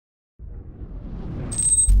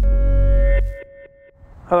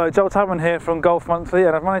Hello, Joel Tadman here from Golf Monthly,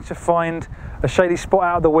 and I've managed to find a shady spot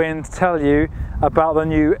out of the wind to tell you about the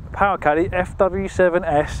new PowaKaddy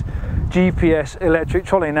FW7s GPS electric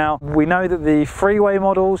trolley. Now, we know that the freeway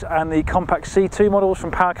models and the compact C2 models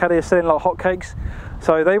from PowaKaddy are selling like hotcakes,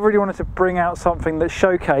 so they really wanted to bring out something that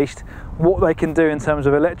showcased what they can do in terms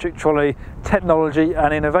of electric trolley technology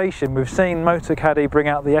and innovation. We've seen PowaKaddy bring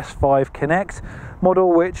out the S5 Connect model,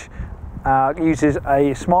 which uses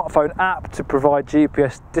a smartphone app to provide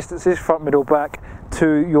GPS distances, front, middle, back,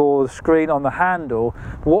 to your screen on the handle.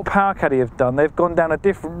 What PowaKaddy have done, they've gone down a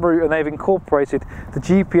different route and they've incorporated the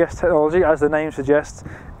GPS technology, as the name suggests,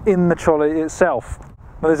 in the trolley itself.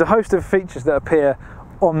 Now, there's a host of features that appear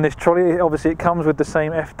on this trolley. Obviously, it comes with the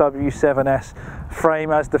same FW7s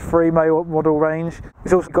frame as the free model range.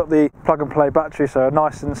 It's also got the plug and play battery, so a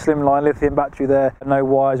nice and slimline lithium battery there, no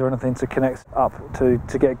wires or anything to connect up to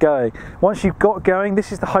get going. Once you've got going,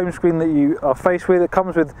 this is the home screen that you are faced with. It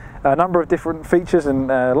comes with a number of different features and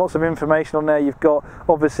lots of information on there. You've got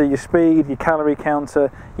obviously your speed, your calorie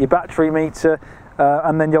counter, your battery meter,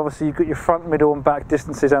 and then obviously you've got your front, middle and back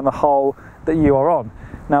distances and the hole that you are on.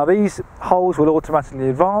 Now, these holes will automatically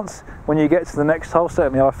advance when you get to the next hole.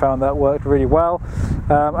 Certainly I found that worked really well.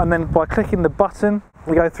 And then by clicking the button,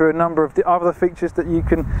 we go through a number of the other features that you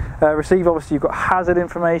can receive. Obviously, you've got hazard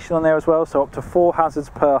information on there as well, so up to 4 hazards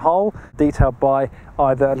per hole, detailed by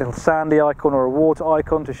either a little sandy icon or a water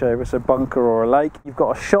icon to show if it's a bunker or a lake. You've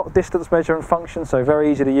got a shot distance measurement function, so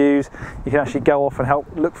very easy to use. You can actually go off and help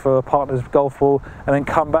look for a partner's golf ball and then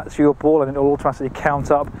come back to your ball, and it will automatically count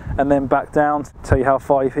up and then back down to tell you how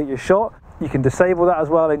far you've hit your shot. You can disable that as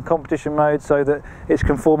well in competition mode so that it's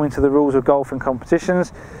conforming to the rules of golf and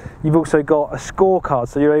competitions. You've also got a scorecard,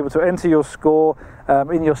 so you're able to enter your score.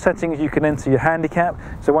 In your settings you can enter your handicap,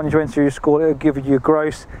 so once you enter your score, it'll give you your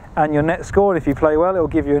gross and your net score, and if you play well, it'll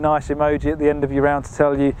give you a nice emoji at the end of your round to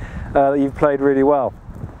tell you that you've played really well.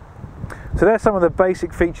 So there's some of the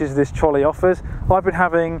basic features this trolley offers. I've been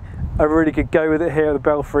having a really good go with it here at the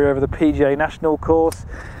Belfry over the PGA National course.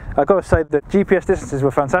 I've got to say that GPS distances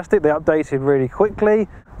were fantastic. They updated really quickly.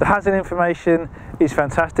 The hazard information is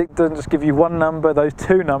fantastic. It doesn't just give you one number. Those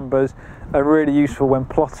 2 numbers are really useful when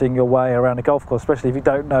plotting your way around a golf course, especially if you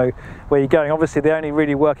don't know where you're going. Obviously, they only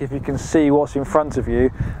really work if you can see what's in front of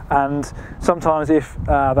you, and sometimes if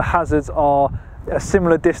the hazards are a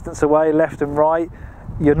similar distance away, left and right,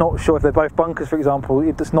 you're not sure if they're both bunkers, for example,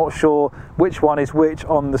 it's not sure which one is which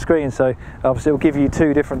on the screen. So obviously it will give you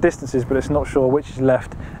 2 different distances, but it's not sure which is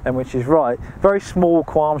left and which is right. Very small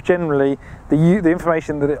qualms. Generally, the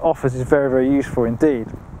information that it offers is very, very useful indeed.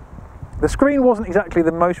 The screen wasn't exactly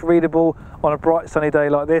the most readable on a bright sunny day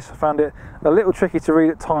like this. I found it a little tricky to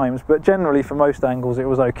read at times, but generally from most angles it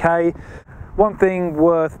was okay. One thing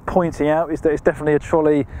worth pointing out is that it's definitely a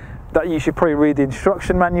trolley that you should probably read the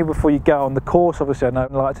instruction manual before you go on the course. Obviously, I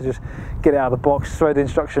don't like to just get it out of the box, throw the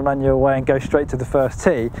instruction manual away and go straight to the first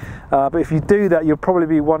tee. But if you do that, you'll probably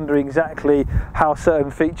be wondering exactly how certain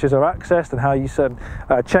features are accessed and how you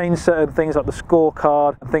change certain things like the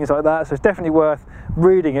scorecard and things like that. So it's definitely worth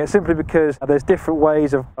reading it, simply because there's different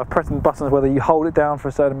ways of pressing buttons, whether you hold it down for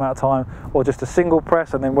a certain amount of time or just a single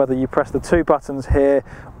press, and then whether you press the 2 buttons here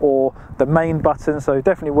or the main button. So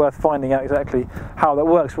definitely worth finding out exactly how that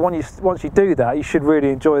works. But once you do that, you should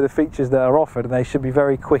really enjoy the features that are offered, and they should be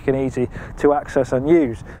very quick and easy to access and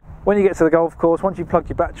use. When you get to the golf course, once you plug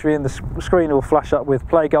your battery in, the screen will flash up with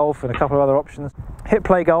Play Golf and a couple of other options. Hit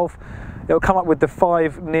Play Golf. It'll come up with the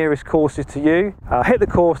 5 nearest courses to you. Hit the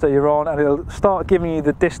course that you're on, and it'll start giving you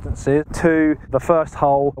the distances to the first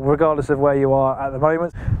hole, regardless of where you are at the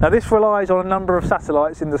moment. Now, this relies on a number of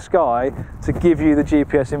satellites in the sky to give you the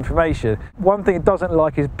GPS information. One thing it doesn't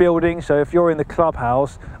like is buildings, so if you're in the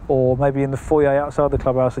clubhouse or maybe in the foyer outside the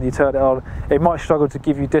clubhouse and you turn it on, it might struggle to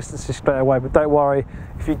give you distances straight away, but don't worry,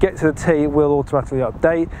 if you get to the tee, it will automatically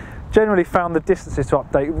update. Generally found the distances to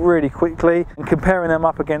update really quickly, and comparing them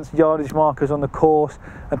up against yardage markers on the course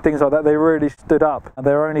and things like that, they really stood up, and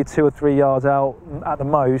they're only 2 or 3 yards out at the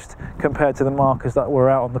most compared to the markers that were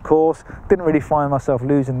out on the course. Didn't really find myself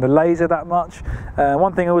losing the laser that much.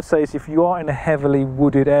 One thing I would say is if you are in a heavily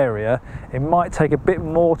wooded area, it might take a bit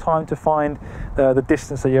more time to find the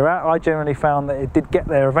distance that you're at. I generally found that it did get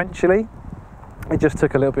there eventually, it just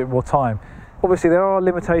took a little bit more time. Obviously, there are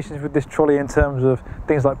limitations with this trolley in terms of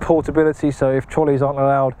things like portability, so if trolleys aren't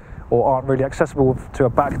allowed or aren't really accessible to a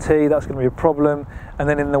back tee, that's going to be a problem. And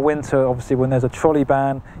then in the winter, obviously, when there's a trolley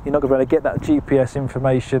ban, you're not going to be able to get that GPS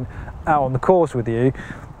information out on the course with you.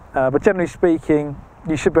 But generally speaking,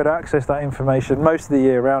 you should be able to access that information most of the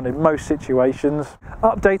year round in most situations.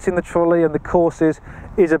 Updating the trolley and the courses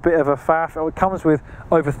is a bit of a faff. It comes with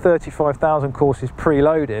over 35,000 courses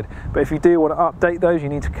preloaded, but if you do want to update those, you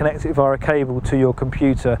need to connect it via a cable to your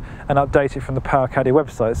computer and update it from the PowaKaddy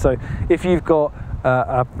website. So if you've got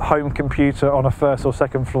a home computer on a first or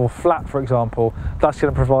second floor flat, for example, that's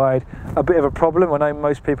going to provide a bit of a problem. I know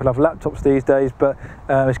most people have laptops these days, but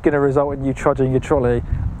it's going to result in you trudging your trolley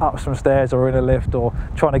up some stairs or in a lift, or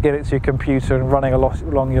trying to get it to your computer and running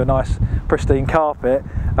along your nice pristine carpet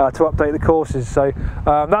to update the courses. So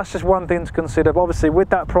that's just one thing to consider. But obviously with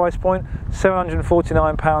that price point,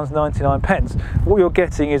 £749.99, what you're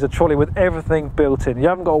getting is a trolley with everything built in. You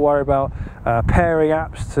haven't got to worry about pairing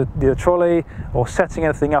apps to the trolley or setting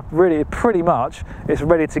anything up. Really, pretty much it's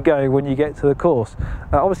ready to go when you get to the course.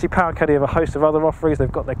 Obviously PowaKaddy have a host of other offerings.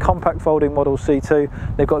 They've got their compact folding model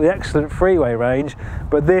C2, they've got the excellent freeway range,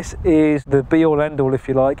 but this is the be all end all, if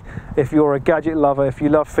you like. If you're a gadget lover, if you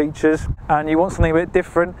love features and you want something a bit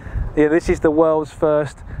different, this is the world's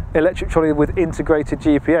first electric trolley with integrated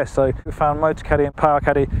GPS. So we found MotorKaddy and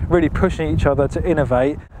PowaKaddy really pushing each other to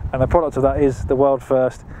innovate, and the product of that is the world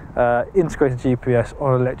first integrated GPS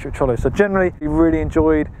on an electric trolley. So generally we really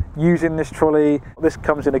enjoyed using this trolley. This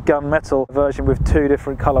comes in a gunmetal version with 2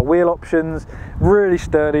 different colour wheel options. Really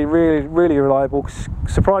sturdy, really reliable,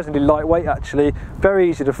 surprisingly lightweight actually, very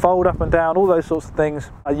easy to fold up and down, all those sorts of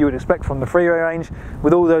things you would expect from the freeway range,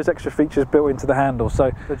 with all those extra features built into the handle.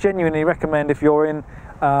 So I genuinely recommend, if you're in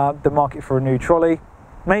the market for a new trolley,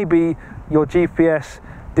 maybe your GPS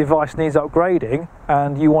device needs upgrading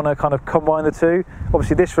and you want to kind of combine the two.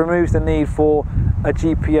 Obviously this removes the need for a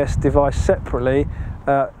GPS device separately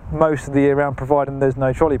most of the year round, providing there's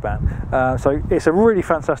no trolley ban. So it's a really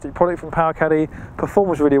fantastic product from PowaKaddy,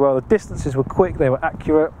 performs really well, the distances were quick, they were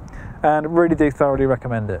accurate, and really do thoroughly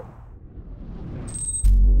recommend it.